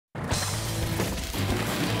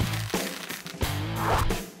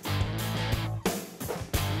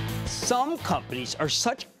some companies are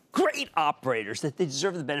such great operators that they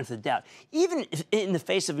deserve the benefit of the doubt, even in the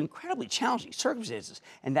face of incredibly challenging circumstances.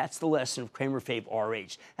 And that's the lesson of Cramer fave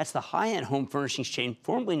RH. That's the high-end home furnishings chain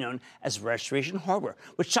formerly known as Restoration Hardware,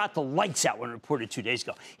 which shot the lights out when reported 2 days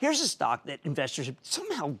ago. Here's a stock that investors have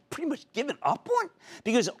somehow pretty much given up on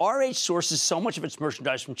because RH sources so much of its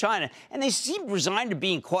merchandise from China, and they seem resigned to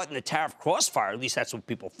being caught in the tariff crossfire. At least that's what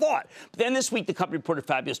people thought. But then this week, the company reported a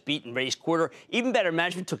fabulous beat and raised quarter. Even better,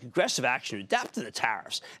 management took aggressive action to adapt to the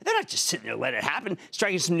tariffs. They're not just sitting there letting it happen,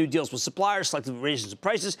 striking some new deals with suppliers, selectively raising some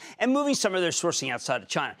prices, and moving some of their sourcing outside of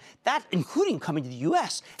China. That, including coming to the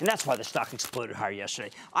U.S., and that's why the stock exploded higher yesterday.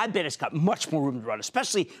 I bet it's got much more room to run,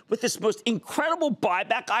 especially with this most incredible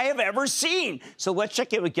buyback I have ever seen. So let's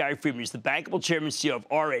check in with Gary Friedman. He's the bankable chairman and CEO of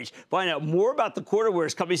RH. Find out more about the quarter where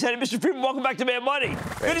his company's headed. Mr. Friedman, welcome back to Mad Money.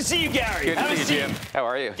 Great. Good to see you, Gary. Good to see you, Jim. How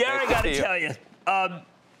are you? Gary, I got to tell you.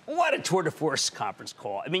 What a tour de force conference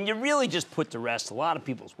call. I mean, you really just put to rest a lot of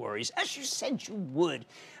people's worries, as you said you would.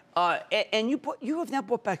 And you have now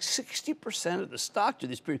bought back 60% of the stock to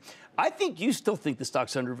this period. I think you still think the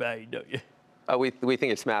stock's undervalued, don't you? We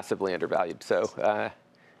think it's massively undervalued. So,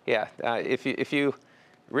 if you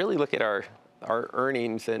really look at our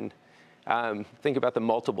earnings and think about the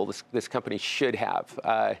multiple this company should have,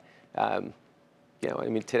 I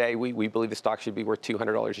mean, today we believe the stock should be worth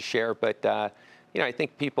 $200 a share, but I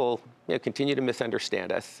think people continue to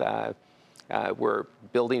misunderstand us. We're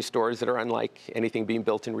building stores that are unlike anything being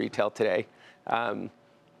built in retail today.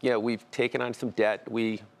 We've taken on some debt.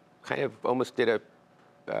 We kind of almost did a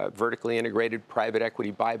vertically integrated private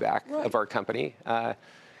equity buyback of our company.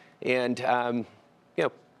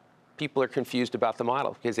 People are confused about the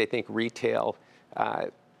model because they think retail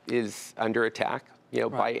is under attack.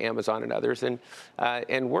 By Amazon and others, and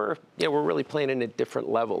we're really playing in a different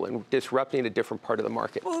level and disrupting a different part of the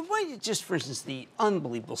market. Well, why don't you just, for instance, the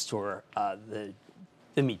unbelievable store, the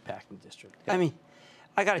meatpacking district. Yeah. I mean,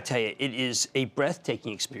 I got to tell you, it is a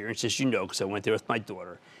breathtaking experience, as you know, because I went there with my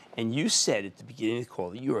daughter. And you said at the beginning of the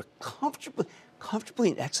call that you are comfortably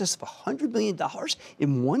in excess of $100 million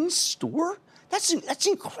in one store. That's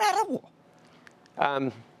incredible.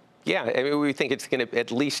 Yeah, I mean, we think it's going to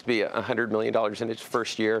at least be $100 million in its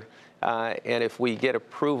first year. And if we get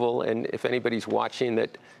approval, and if anybody's watching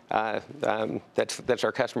that's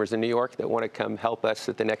our customers in New York that want to come help us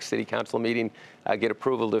at the next city council meeting, get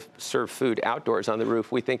approval to serve food outdoors on the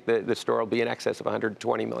roof, we think the store will be in excess of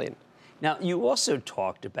 $120 million. Now, you also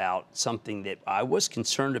talked about something that I was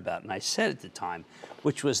concerned about, and I said at the time,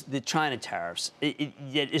 which was the China tariffs.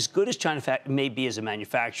 As good as China may be as a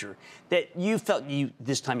manufacturer, that you felt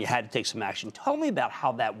this time you had to take some action. Tell me about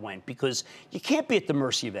how that went, because you can't be at the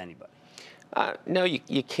mercy of anybody. No,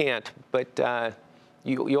 you can't, but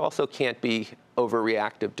you also can't be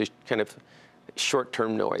overreactive to kind of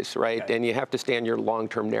short-term noise, right? Okay. And you have to stay on your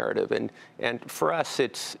long-term narrative. And for us,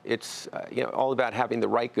 it's all about having the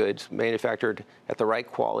right goods manufactured at the right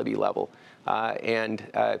quality level and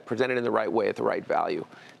presented in the right way at the right value.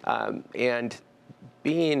 And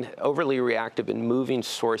being overly reactive and moving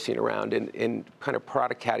sourcing around in kind of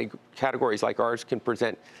product categories like ours can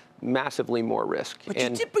present massively more risk. But you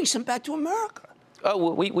did bring some back to America. Oh,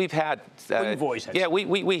 well, we've had. You've always had. Yeah,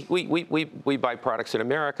 we buy products in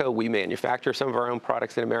America. We manufacture some of our own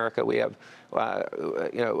products in America. We have,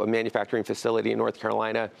 a manufacturing facility in North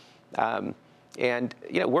Carolina, and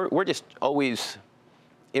we're just always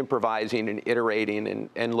improvising and iterating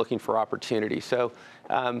and looking for opportunities. So,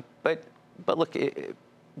 but look,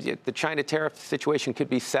 the China tariff situation could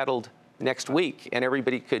be settled next week, and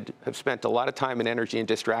everybody could have spent a lot of time and energy and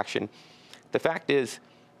distraction. The fact is,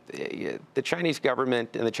 the Chinese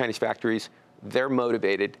government and the Chinese factories, they're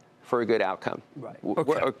motivated for a good outcome. Right.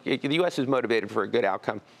 Okay. The U.S. is motivated for a good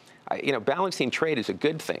outcome. Balancing trade is a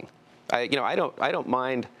good thing. I don't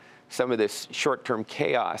mind some of this short-term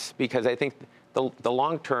chaos because I think the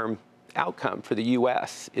long-term outcome for the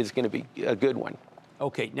U.S. is going to be a good one.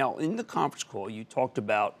 Okay. Now, in the conference call, you talked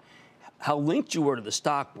about how linked you were to the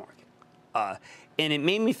stock market. And it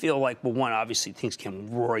made me feel like, well, one, obviously things came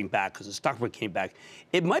roaring back because the stock market came back.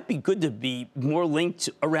 It might be good to be more linked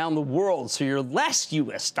around the world so you're less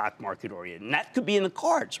U.S. stock market oriented. And that could be in the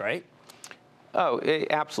cards, right? Oh,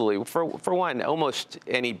 absolutely. For one, almost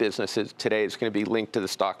any business today is going to be linked to the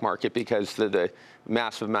stock market because of the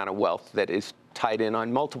massive amount of wealth that is tied in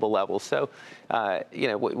on multiple levels. So,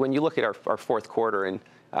 when you look at our fourth quarter and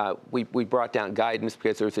we brought down guidance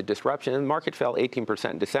because there was a disruption, and the market fell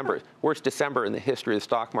 18% in December. Worst December in the history of the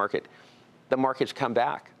stock market. The market's come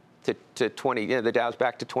back to 20. The Dow's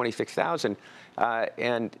back to 26,000,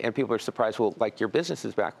 and people are surprised. Well, like your business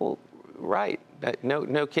is back. Well, Right.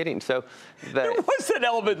 No kidding. So there was that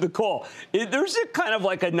element in the call. There's a kind of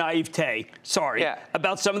like a naivete,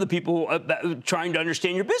 about some of the people trying to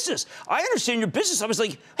understand your business. I understand your business. I was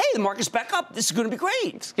like, hey, the market's back up. This is going to be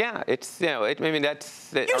great. Yeah, it's, I mean,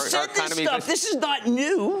 that's you said this stuff. This is not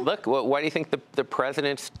new. Look, why do you think the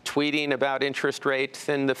president's tweeting about interest rates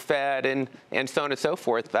and the Fed and so on and so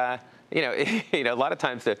forth? A lot of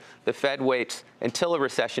times the Fed waits until a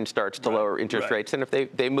recession starts to lower interest rates, and if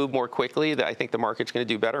they move more quickly, I think the market's going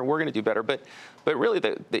to do better, and we're going to do better. But really,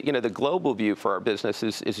 the global view for our business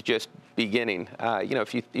is just beginning.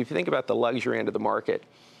 If you think about the luxury end of the market,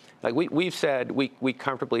 like we've said, we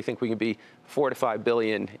comfortably think we can be $4 to $5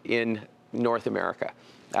 billion in North America,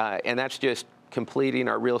 and that's just completing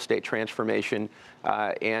our real estate transformation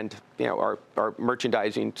and our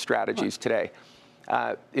merchandising strategies today.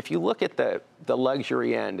 If you look at the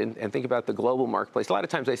luxury end and think about the global marketplace, a lot of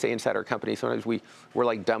times I say inside our company, sometimes we're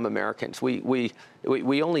like dumb Americans. We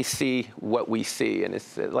only see what we see, and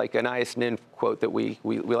it's like an ISN quote that we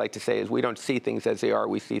like to say is, we don't see things as they are,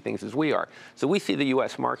 we see things as we are. So we see the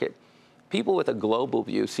U.S. market. People with a global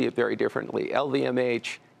view see it very differently.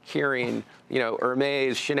 LVMH, Kering,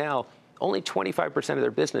 Hermes, Chanel, only 25% of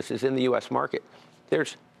their business is in the U.S. market.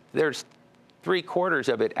 There's 3/4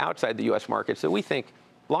 of it outside the U.S. market. So we think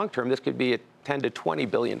long-term, this could be a $10 to $20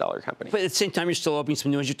 billion company. But at the same time, you're still opening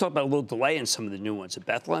some new ones. You talked about a little delay in some of the new ones at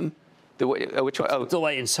Bethlehem. Which one? Oh,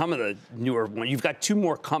 delay in some of the newer ones. You've got 2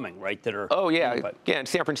 more coming, right? That are. Oh yeah, in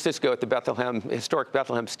San Francisco at the historic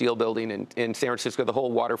Bethlehem Steel Building in San Francisco. The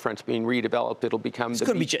whole waterfront's being redeveloped. It'll become it's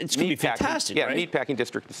going to be fantastic. Yeah, meatpacking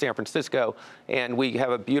district in San Francisco, and we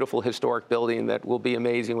have a beautiful historic building that will be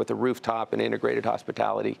amazing with a rooftop and integrated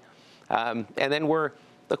hospitality. And then we're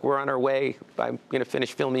on our way. I'm going to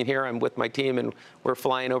finish filming here. I'm with my team, and we're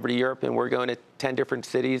flying over to Europe, and we're going to 10 different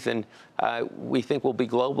cities, and we think we'll be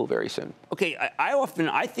global very soon. Okay,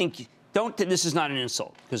 I think, this is not an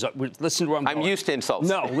insult, because listen to where I'm used to insults.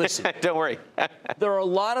 No, listen. Don't worry. There are a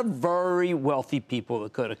lot of very wealthy people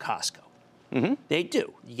that go to Costco. Mm-hmm. They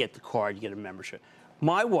do. You get the card, you get a membership.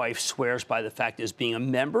 My wife swears by the fact that as being a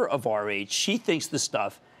member of our age, she thinks the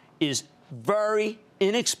stuff is very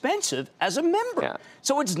inexpensive as a member. Yeah.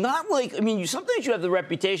 So it's not like, sometimes you have the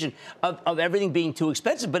reputation of everything being too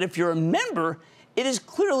expensive, but if you're a member, it is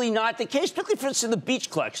clearly not the case, particularly for instance, the beach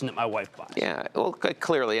collection that my wife buys. Yeah, well,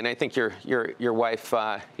 clearly, and I think your wife,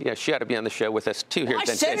 she ought to be on the show with us too here. Well,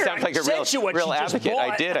 it sounds like a real advocate.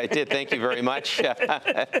 I did. Thank you very much.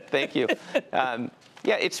 Thank you.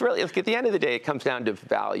 Yeah, it's really, at the end of the day, it comes down to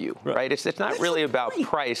value, right? It's not really about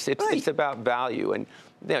price. It's about value, and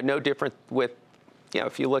no different with,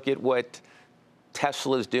 if you look at what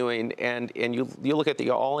Tesla's doing, and you look at the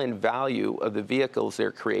all-in value of the vehicles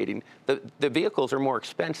they're creating, the vehicles are more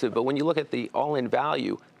expensive, but when you look at the all-in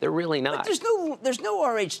value, they're really not. But there's no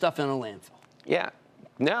RH stuff in a landfill. Yeah.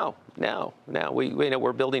 No.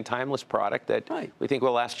 We're building timeless product that we think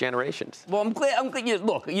will last generations. Well, I'm glad.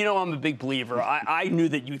 Look, I'm a big believer. I knew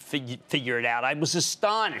that you'd figure it out. I was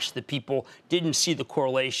astonished that people didn't see the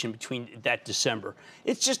correlation between that December.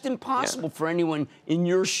 It's just impossible for anyone in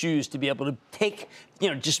your shoes to be able to take,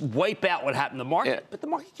 just wipe out what happened in the market. Yeah. But the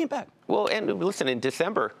market came back. Well, and listen, in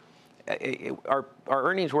December, our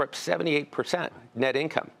earnings were up 78% net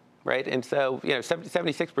income, right? And so,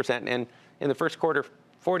 76%, and in the first quarter,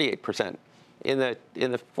 48%. In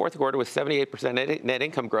the fourth quarter, with 78% net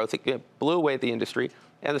income growth, it blew away the industry,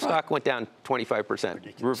 and the stock went down 25%.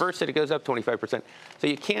 Ridiculous. Reverse it goes up 25%. So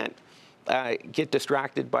you can't get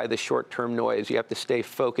distracted by the short-term noise. You have to stay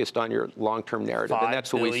focused on your long-term narrative, and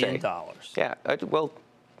that's what we say. $5 billion. Yeah. Well,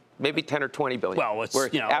 maybe 10 or 20 billion. Well, it's,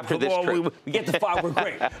 after this trip. We get to 5, we're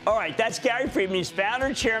great. All right, that's Gary Friedman. He's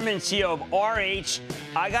founder, chairman, and CEO of RH.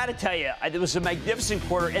 I got to tell you, it was a magnificent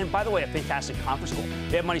quarter, and by the way, a fantastic conference call.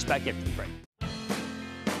 They have money's back after the break.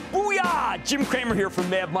 Booyah! Jim Cramer here from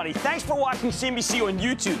Mad Money. Thanks for watching CNBC on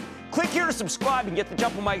YouTube. Click here to subscribe and get the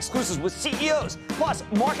jump on my exclusives with CEOs, plus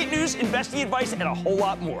market news, investing advice, and a whole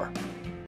lot more.